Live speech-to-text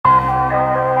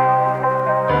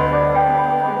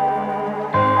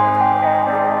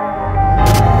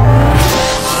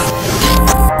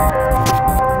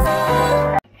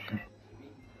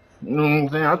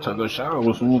took a shower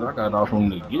as soon as I got off from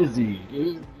the Gizzy.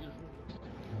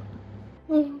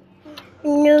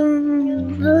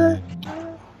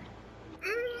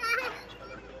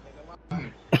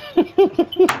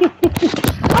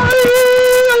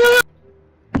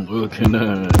 Looking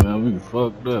at it, man, we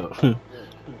fucked up.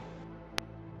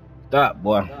 Stop,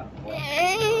 boy.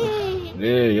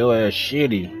 Yeah, your ass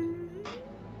shitty.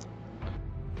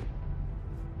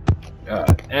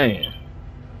 God damn.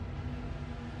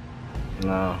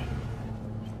 Nah.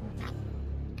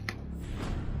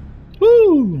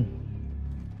 Woo!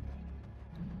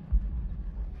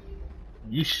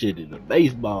 You shitted the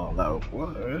baseball out.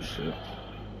 What that shit?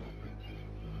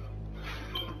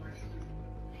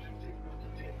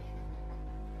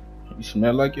 You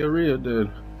smell like your real dude.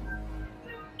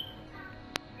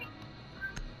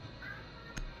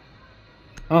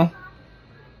 Huh?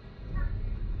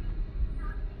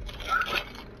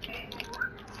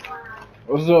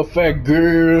 What's up, fat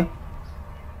girl?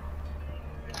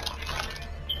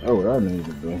 Oh, what I need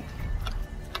to do.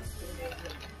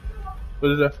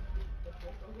 What is that?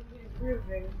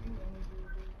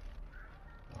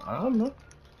 I don't know.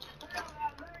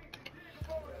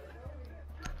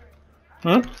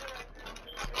 Huh?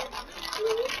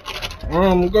 Where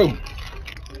I'm gonna go?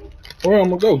 Where I'm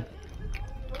gonna go?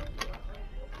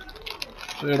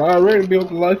 Shit, I already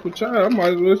built a life with child. I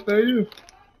might as well stay here.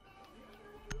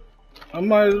 I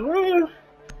might as well.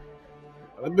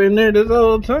 I've been there this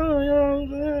whole time, you know what I'm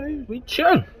saying? We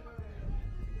chillin'.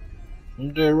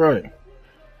 Ain't that right?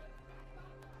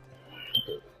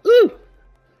 Ooh!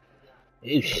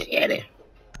 You shitty.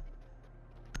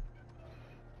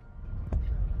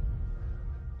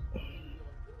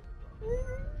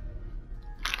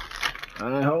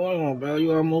 Alright, hold on, bro.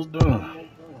 You almost done.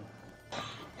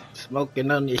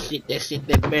 Smoking on this shit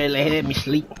that barely had me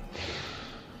sleep.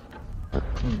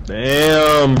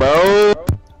 Damn, bro.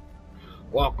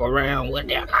 Walk around with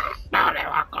them.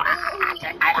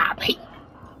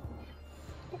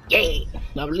 Yeah,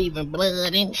 I'm leaving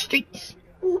blood in the streets.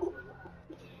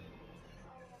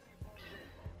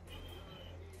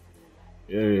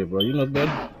 Yeah, bro, you know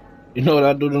better. You know what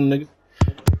I do to them niggas?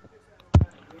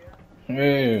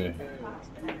 Yeah.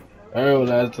 I was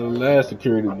out to the last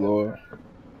security guard.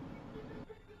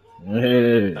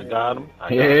 Yeah. I got him.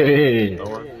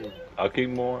 I'll keep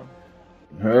him on.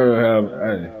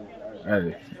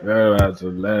 Hey, out to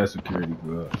the last security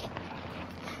guard.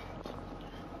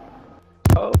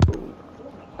 Oh.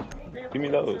 Give me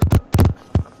those.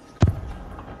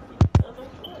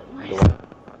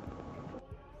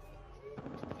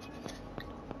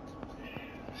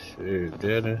 Shit,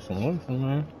 that is some wonderful,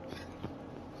 man.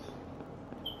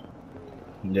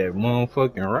 That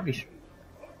motherfucking rice.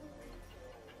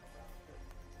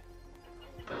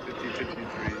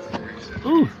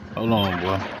 Ooh, hold on,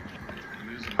 boy.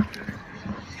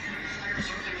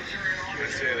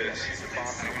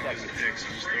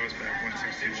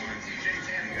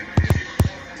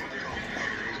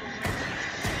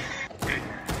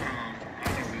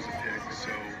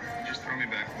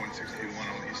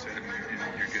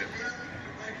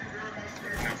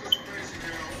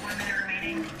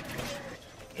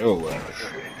 Oh, wow.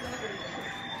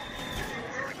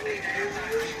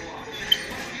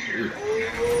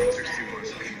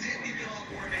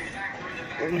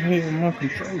 What the hell is my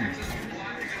controller?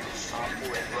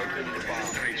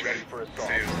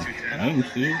 I ain't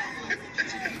see it.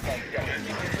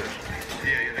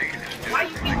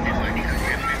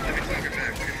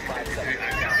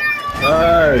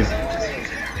 Hey!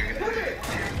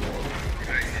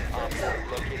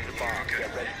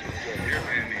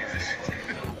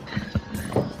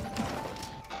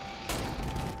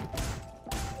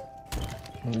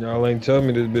 Y'all ain't tell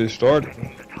me this bitch started.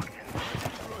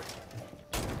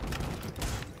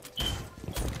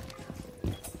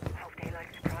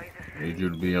 Need you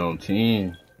to be on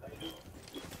 10.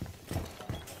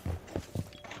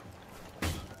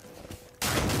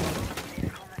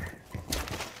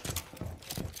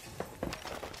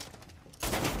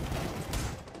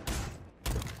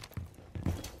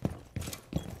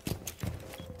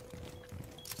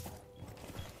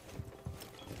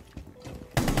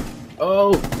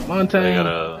 Oh,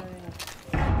 Montaigne.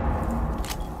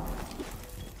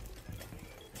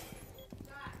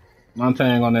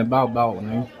 Montaigne on that bout,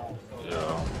 man.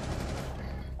 Yeah.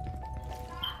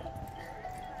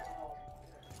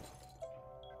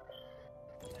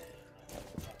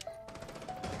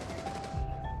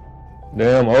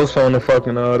 Damn, also in the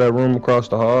fucking that room across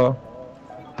the hall.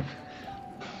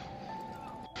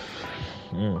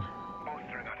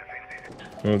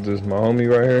 What's this, my homie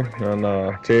right here? And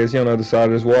Ted's on the other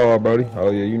side of this wall, brody.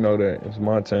 Oh yeah, you know that. It's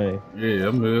Montaigne. Yeah,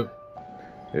 I'm good.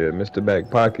 Yeah, Mr. Back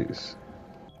Pockets.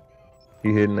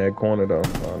 He hitting that corner though.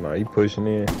 Oh no, he pushing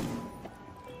in.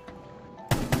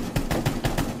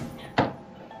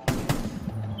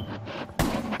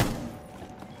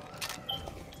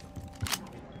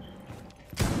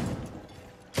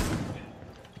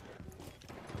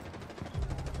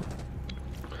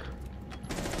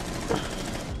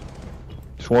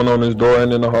 There's one on this door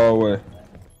and in the hallway.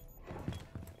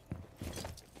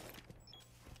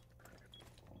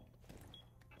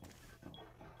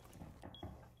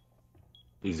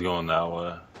 He's going that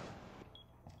way.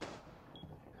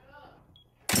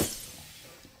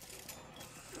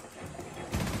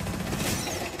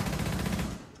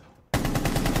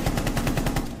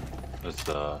 It's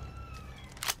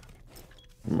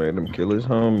Made him kill his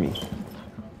homie.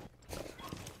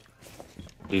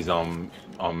 he's on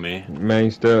me. Main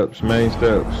steps, main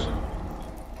steps.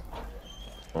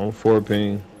 On 4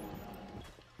 ping.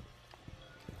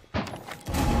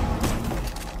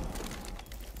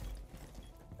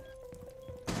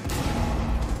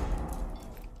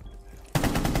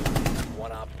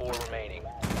 One op 4 remaining.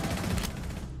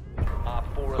 Op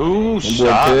 4 Who eliminated.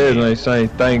 shot Boy, me? ain't saying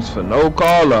thanks for no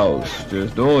call outs.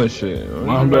 Just doing shit.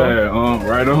 My bad,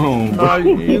 right on, Nah,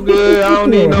 bro. you good. I don't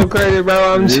need no credit,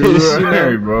 bro. I'm You just, you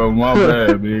right, know. bro. My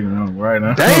bad, big. Right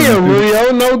on. Damn,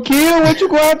 Rio, no kill. What you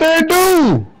go out there and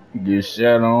do? Get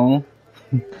shot on.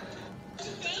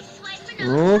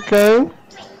 Okay.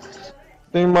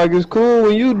 Seem like it's cool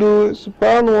when you do it. It's a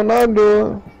problem when I do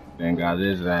it. Then got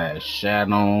his ass shot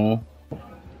on.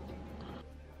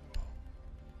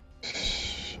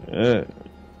 Shit.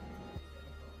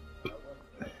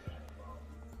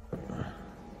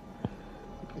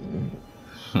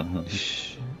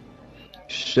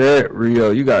 Shit,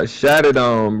 Rio, you got shattered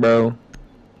on, bro.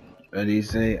 What he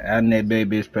say? I need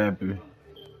baby's pappy.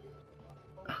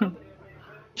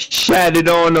 Shattered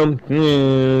on them.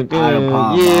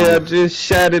 Yeah, just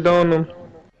shattered on them.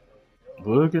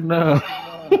 Look it now.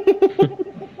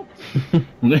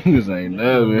 Niggas ain't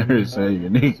never heard say you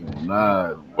niggas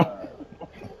not.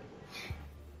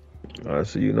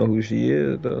 So you know who she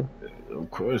is, though.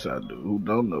 Of course I do. Who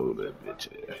don't know who that bitch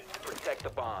is? Protect the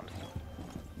bombs.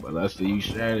 But I see you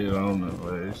shattered on it,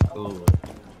 but it's cool.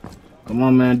 Come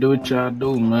on, man. Do what y'all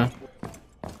do, man.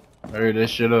 Hurry that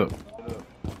shit up.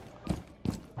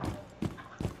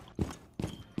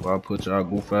 Before I put y'all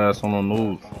go fast on the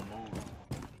news.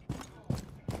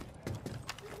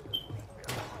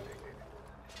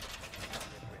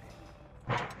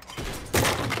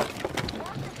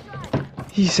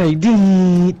 He say,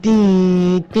 ding,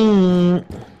 ding, ding.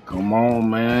 Come on,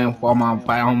 man. Before my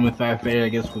fight home with fat fair, I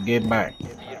guess we get back. Be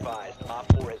advised,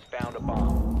 Op 4 has found a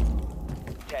bomb.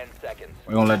 10 seconds.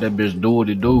 We gonna let that bitch do what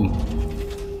it do.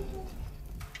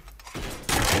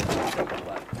 10 seconds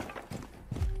left.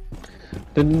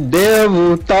 The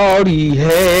devil thought he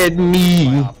had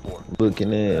me. Op 4.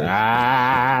 Looking at.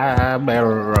 I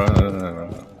better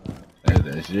run. That's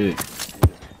that shit.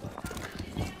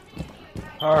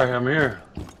 Alright, I'm here.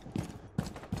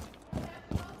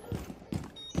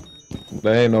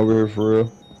 They ain't over here for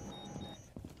real.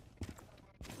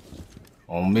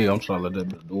 On me, I'm trying to let that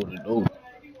bitch do what it do.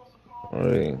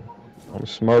 Hey, I'm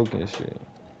smoking shit.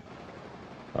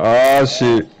 Ah,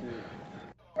 shit.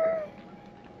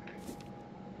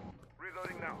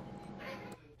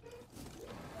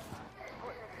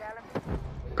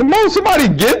 Come on, somebody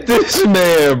get this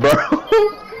man, bro.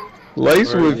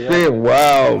 Lace with Finn,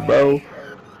 wow, bro.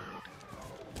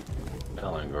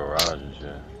 Telling garage and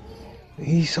shit.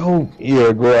 He's so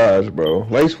garage, bro.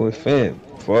 Lace with Finn,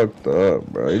 fucked up,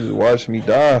 bro. He just watched me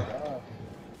die.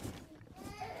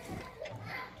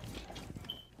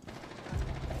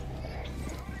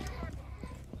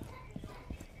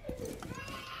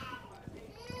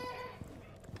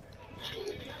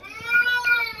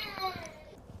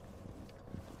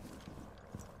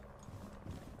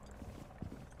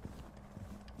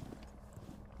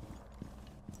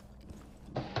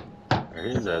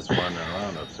 His ass running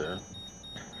around up there.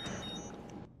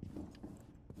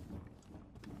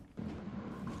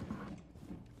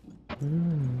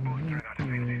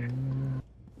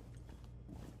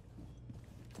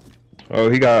 Oh,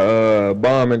 he got a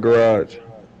bomb in garage.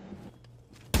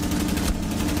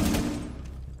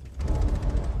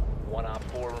 One Op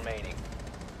 4 remaining.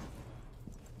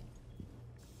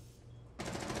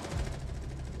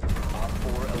 Op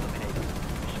 4 eliminated.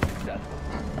 Mission successful.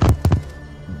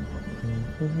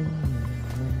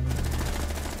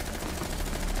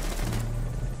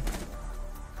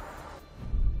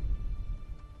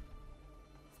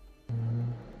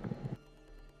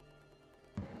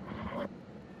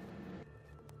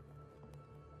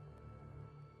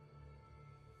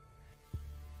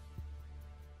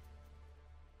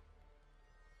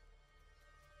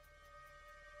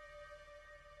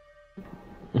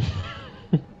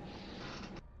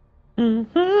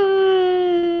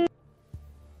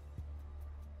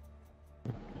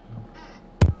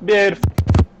 Beautiful.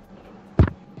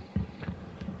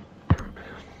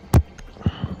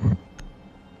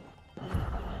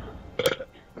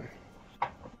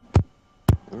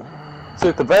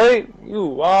 Sit the vape.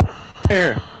 You all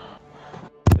here.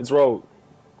 It's rolled.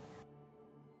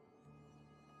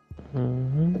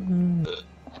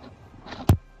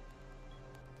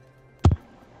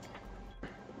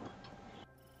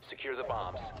 Secure the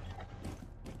bombs.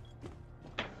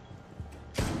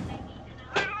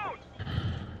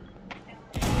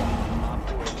 Op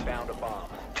 4 has found a bomb.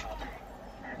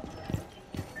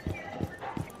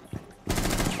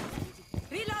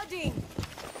 Reloading.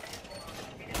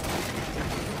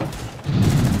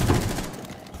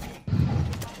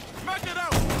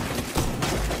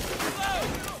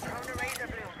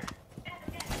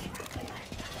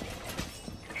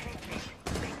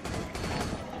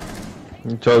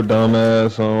 Get your dumb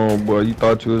ass on, boy. You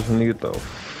thought you was finna get the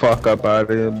fuck up out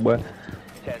of here, boy.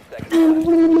 10 seconds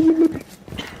left.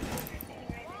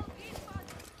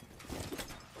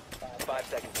 5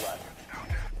 seconds left.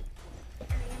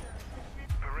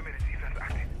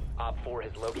 Op 4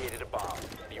 has located a bomb.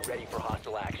 Be ready for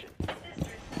hostile action.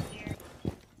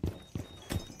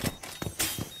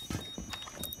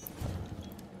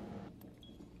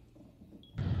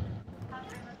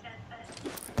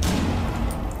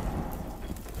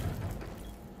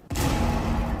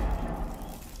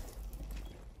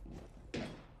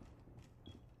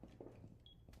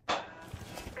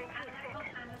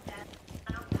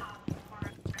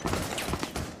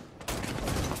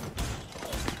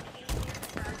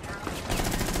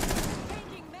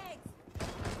 Changing mags.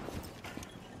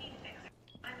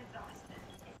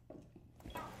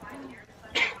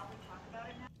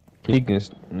 He can,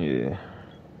 yeah.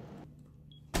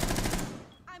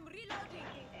 I'm reloading.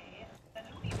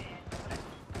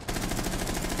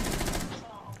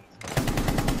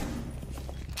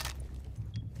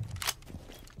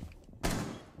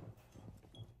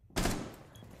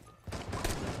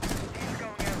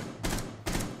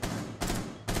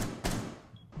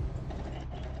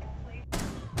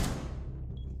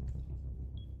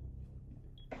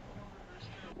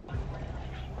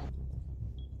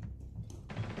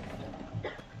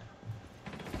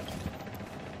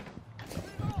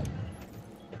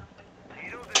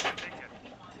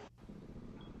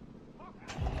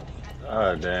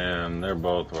 Ah, damn, they're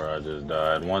both where I just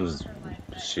died. One's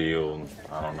shield.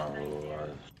 I don't know who it was.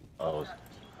 Oh,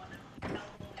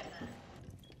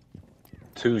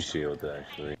 two shields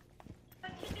actually.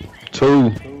 Two.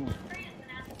 One's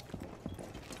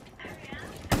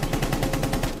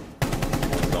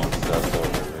on steps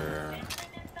over there.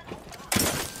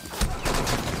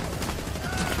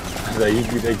 They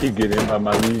keep getting in by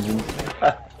my legions.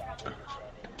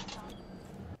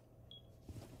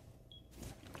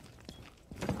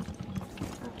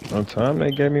 On time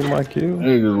they gave me my kill.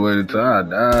 Niggas waited till I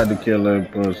died to kill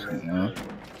that pussy, man.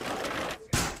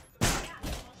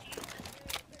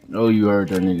 Oh, you heard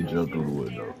that nigga jump through the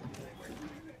window.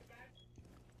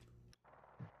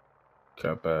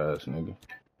 Cap ass nigga.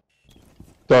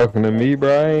 Talking to me,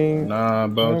 Brian. Nah,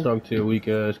 bro, talk to your weak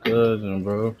ass cousin,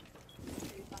 bro.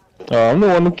 I'm the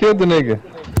one who killed the nigga.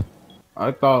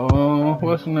 I thought,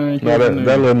 what's his name? No, that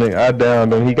little nigga, I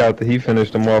downed him. He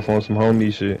finished him off on some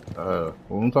homie shit. Well,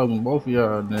 I'm talking to both of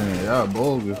y'all then. Y'all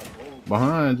bogus.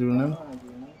 Behind you, nigga.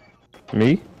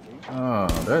 Me? Oh,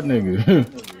 that nigga.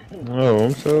 Oh,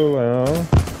 I'm so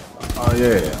Oh,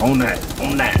 yeah. On that.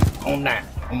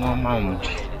 Come on, mama.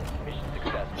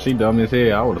 She dumb as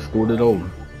hell. I would've screwed it over.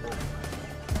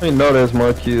 I didn't know that's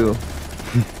my kill.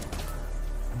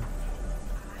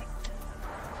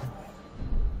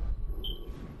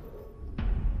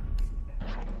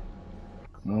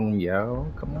 Come on,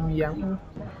 y'all. Come on, y'all.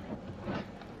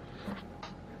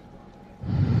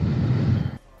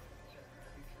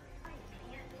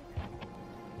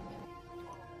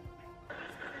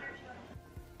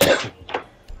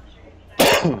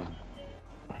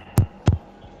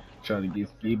 Trying to get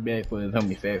feedback for his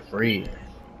homie Fat Fred.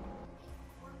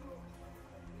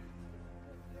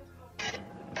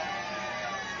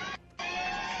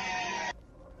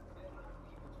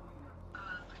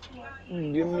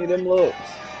 Give me them looks.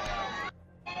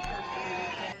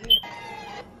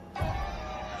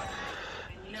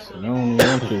 So you don't even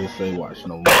want you to say watch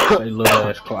no more. Say little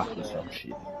ass clock or some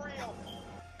shit.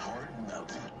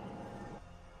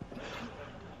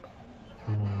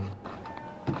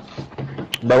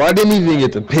 Bro, I didn't even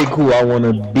get to pick who I want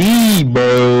to be,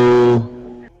 bro.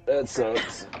 That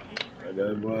sucks.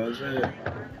 That's what I said.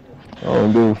 I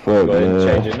don't give a fuck, Go ahead and man.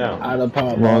 change it now. Out of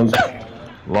pop, Long,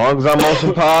 long as I'm on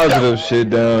some positive shit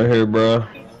down here, bro.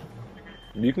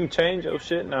 You can change your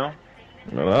shit now.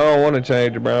 And I don't want to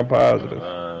change it, bro. I'm positive.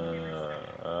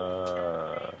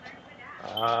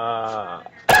 Ah,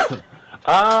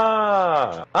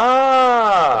 ah,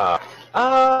 ah,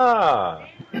 ah.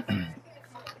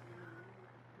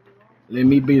 Let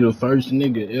me be the first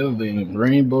nigga ever in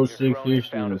Rainbow Six Drone has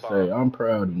history found a to say, bomb. I'm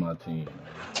proud of my team.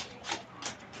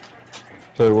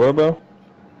 Say what, bro?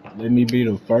 Let me be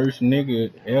the first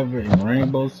nigga ever in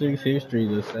Rainbow Six history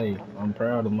to say, I'm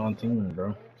proud of my team,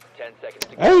 bro. 10 seconds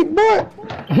to go. Hey, boy.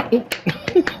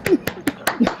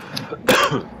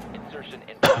 Insertion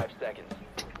in 5 seconds.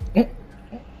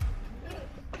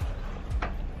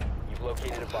 You've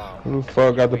located a bomb. Who the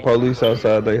fuck got the police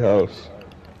outside their house?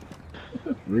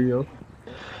 Rio.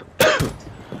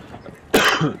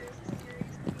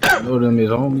 Know them his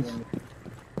homies.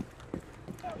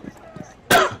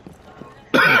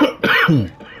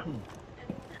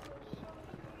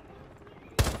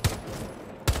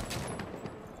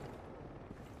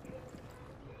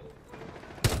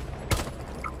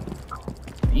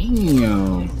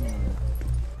 Damn.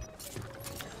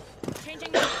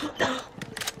 Changing mags.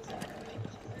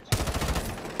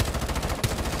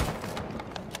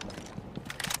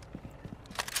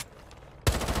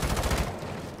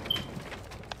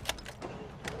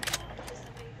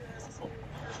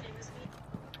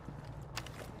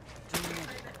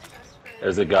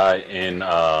 There's a guy in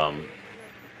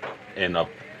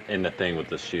the thing with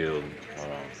the shield.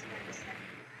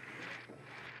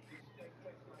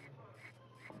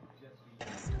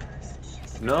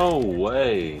 No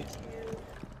way.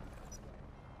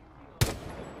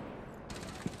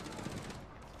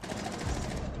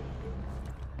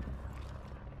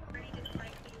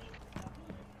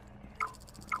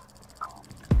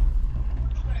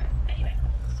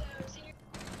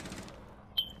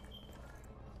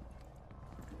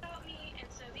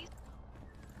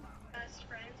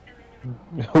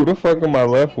 Who the fuck am I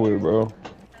left with, bro?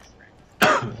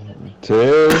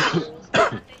 Tez?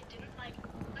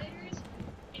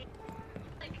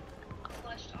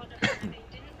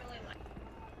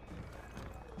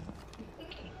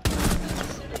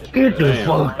 Get the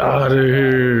fuck out of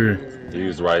here. He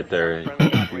was right there.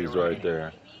 He was right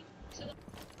there.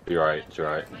 You're right. You're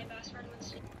right.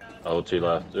 Oh, she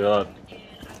left. She left.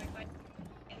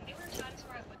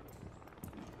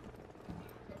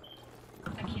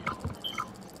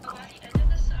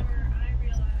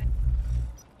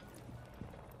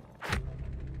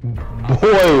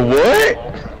 Boy, what?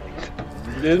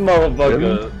 This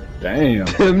motherfucker. Damn.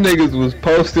 Them niggas was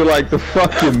posted like the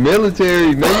fucking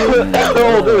military, nigga.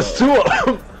 Oh, there's two of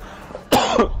them.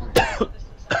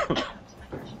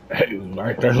 Hey,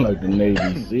 right there like the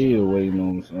Navy SEAL waiting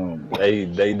on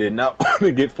something. They did not want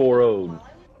to get 4-0'd.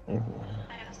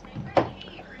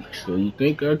 So you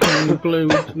think I came to play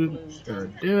with you?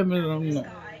 God damn it, I'm not.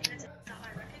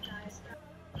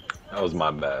 That was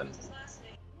my bad.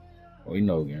 We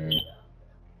know, gang.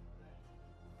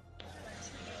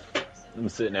 I'm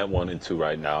sitting at 1 and 2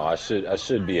 right now. I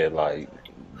should be at like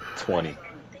 20.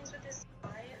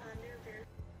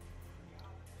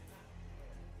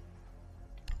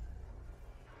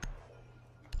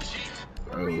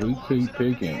 Bro, we keep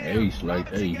picking Ace like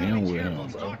they him with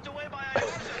him, bro.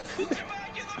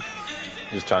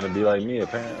 Just trying to be like me,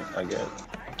 apparently, I guess.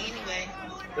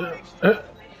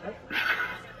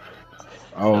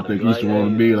 I don't think he should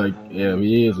want to be like, yeah,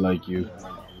 he is like you.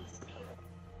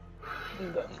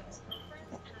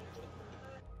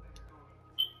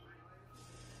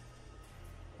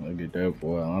 Look at that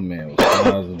boy, my man was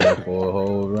positive for a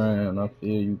whole round. I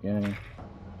feel you, gang.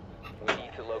 We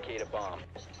need to locate a bomb.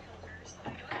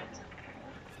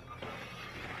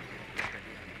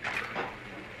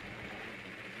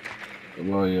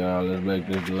 Come on, y'all, let's make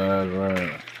this the last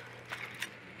round.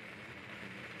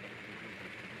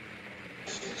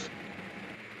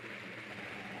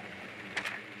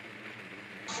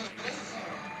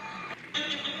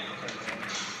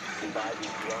 Advise you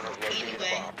drone has located a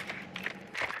bomb.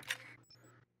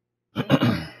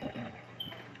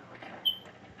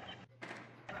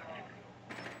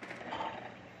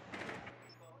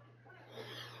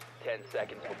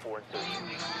 Seconds before insertion.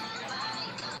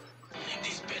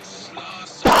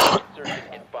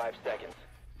 Insertion in 5 seconds.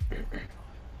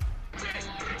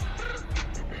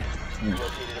 You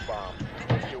located a bomb.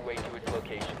 Make your way to its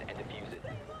location and defuse it.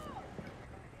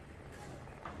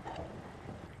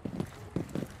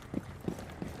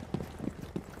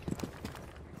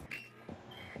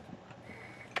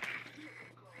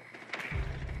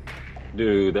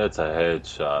 Dude, that's a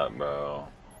headshot, bro.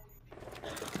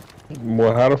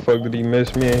 Well, how the fuck did he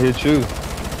miss me and hit you?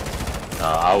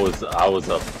 I was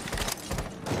up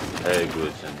peg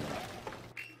glitching.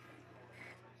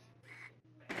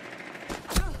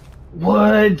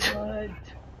 What?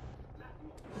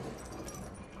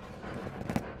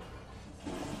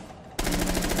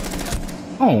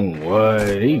 Oh,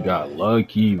 what? He got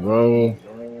lucky, bro.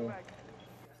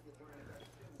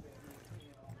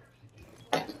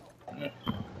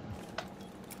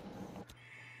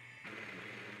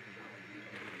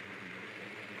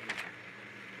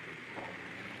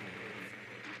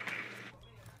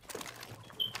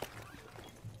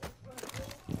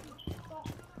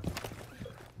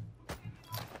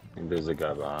 I think there's a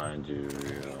guy behind you.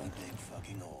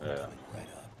 Yeah.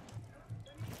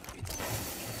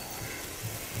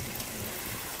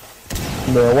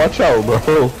 Man, watch out, bro.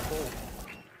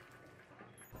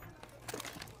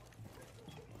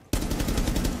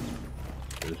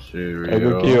 This shit Hey, good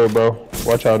real. kill, bro.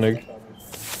 Watch out, nigga.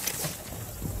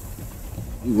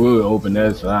 You would open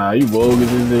that side. You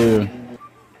bogus as hell.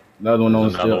 Another one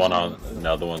on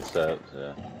Another one steps.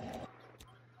 Yeah.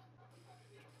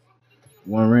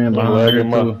 One ran behind her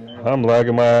too. I'm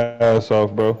lagging my ass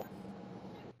off, bro.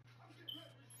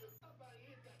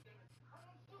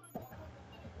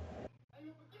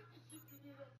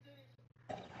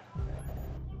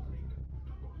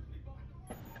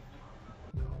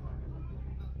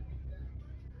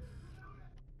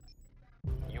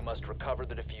 You must recover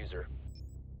the diffuser.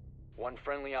 One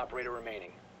friendly operator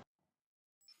remaining.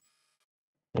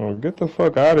 Oh, get the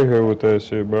fuck out of here with that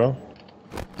shit, bro.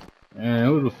 Man,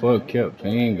 who the fuck kept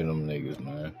pinging them niggas,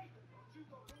 man?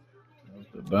 That's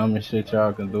the dumbest shit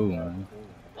y'all can do, man.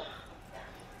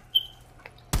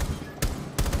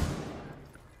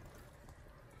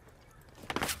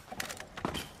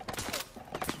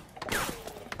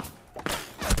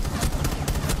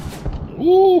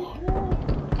 Ooh!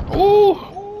 Ooh!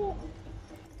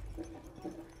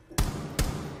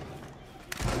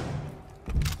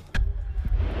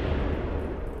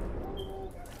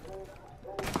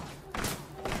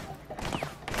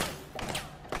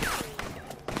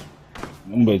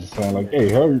 Them bitches sound like they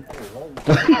hurt.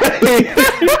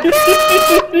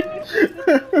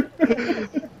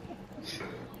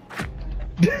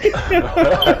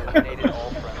 Eliminated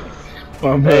all friendlies.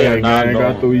 My bad, man. I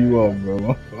got through you off,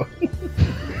 bro.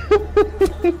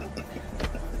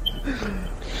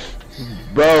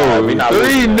 Bro, we not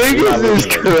three losing it. We not niggas is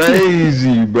losing it.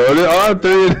 crazy, bro. All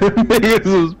three of them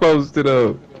niggas was posted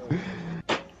up.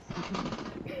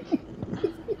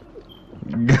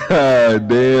 God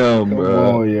damn, Come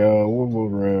bro. on, y'all. One more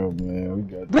round, man. We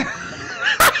got this.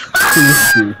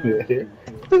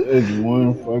 It's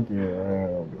one fucking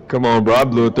round. Come on, bro. I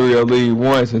blew a 3-0 lead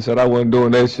once and said I wasn't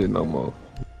doing that shit no more.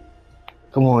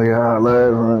 Come on, y'all.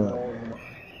 Last round.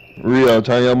 Rio,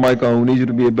 turn your mic on. We need you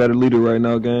to be a better leader right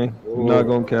now, gang. You're not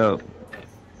gonna count.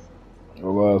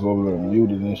 Your ass over there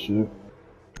muted and shit.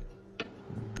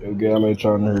 Yo, gal ain't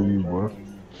trying to hear you, bro.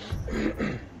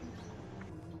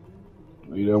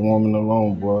 Leave that woman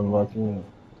alone, boy. Lock you in.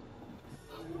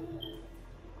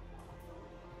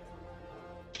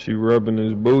 She rubbing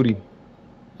his booty.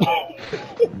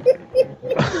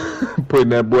 Putting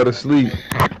that boy to sleep.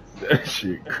 That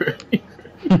shit crazy.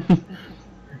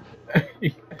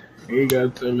 He gotta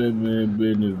tell that man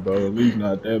business, bro. At least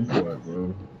not that part,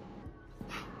 bro.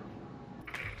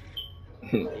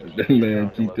 That man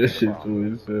keep that shit to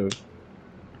himself.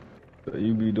 So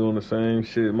you be doing the same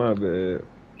shit, my bad.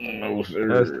 No, sir.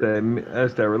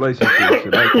 That's that relationship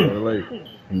shit. I can't relate.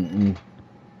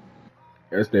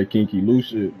 That's that kinky loose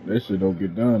shit. That shit don't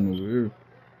get done over here.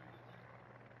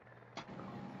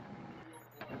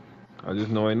 I just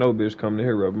know ain't no bitch coming in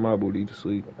here rubbing my booty to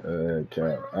sleep.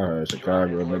 Cat. I heard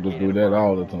Chicago niggas do that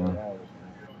all the time.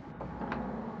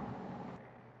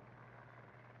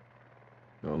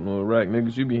 I don't know the rack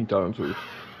niggas you be talking to.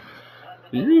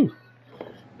 You.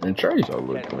 And Trace. So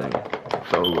look, man.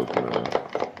 So look, man.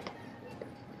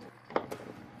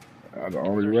 The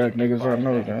only rack niggas I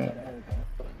know, man.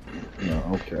 No,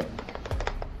 okay.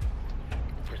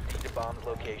 Proceed to bomb's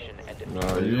location and defuse.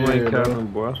 Nah, you Yeah, ain't bro. counting,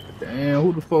 boy. Damn,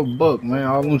 who the fuck buck, man?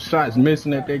 All them shots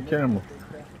missing at that camera.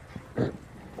 That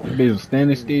bitch was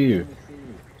standing still.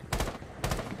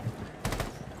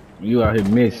 You out here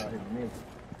missing.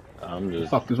 I'm What the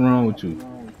just. fuck is wrong with you?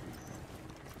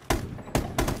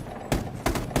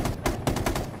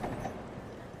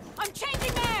 I'm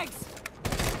changing mags!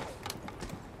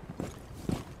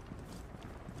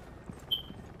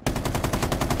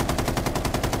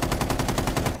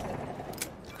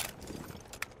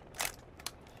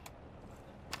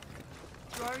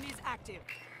 Drone is active.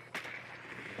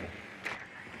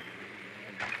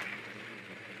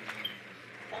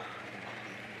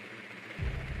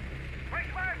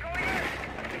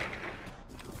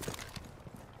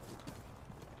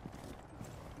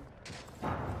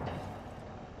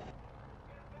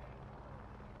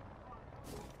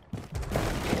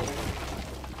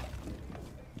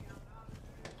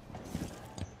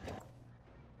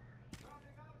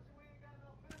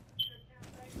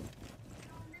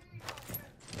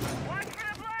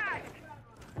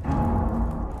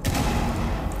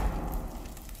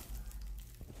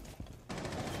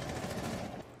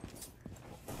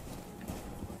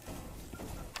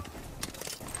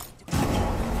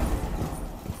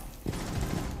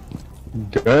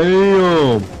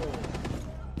 Damn.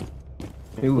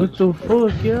 What the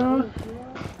fuck, y'all?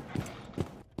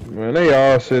 Man, they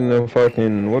all sitting in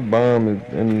fucking, what bomb is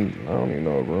in, I don't even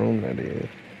know what room that is.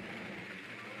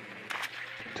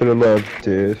 To the left,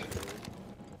 Tiz.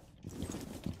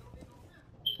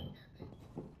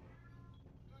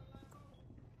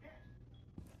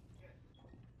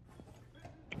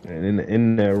 And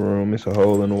in that room, it's a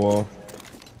hole in the wall.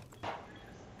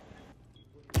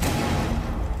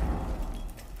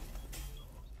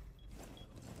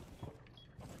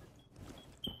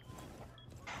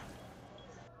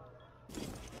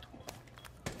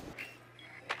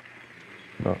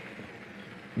 No.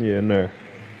 Yeah, in there.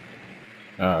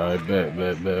 Alright,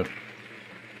 bet.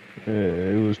 Yeah,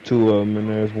 it was two of them in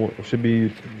there. Should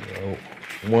be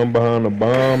one behind the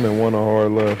bomb and one on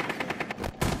hard left.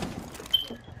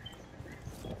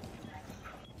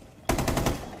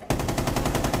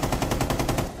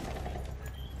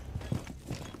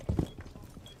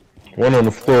 One on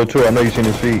the floor too. I know you seen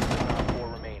his feet.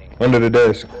 Under the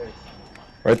desk.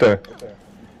 Right there.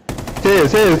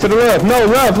 Tiz, to the left. No,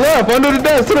 left. Under the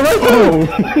desk. To the right.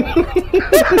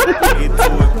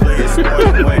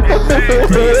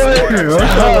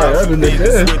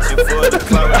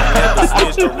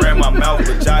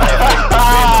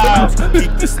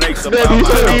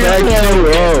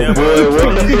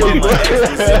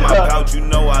 You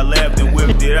know I laughed and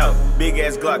whipped it out. Big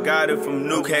ass Glock got it from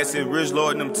Nuke, had sent Rich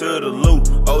Lord them to the loop.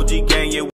 OG gang, yeah.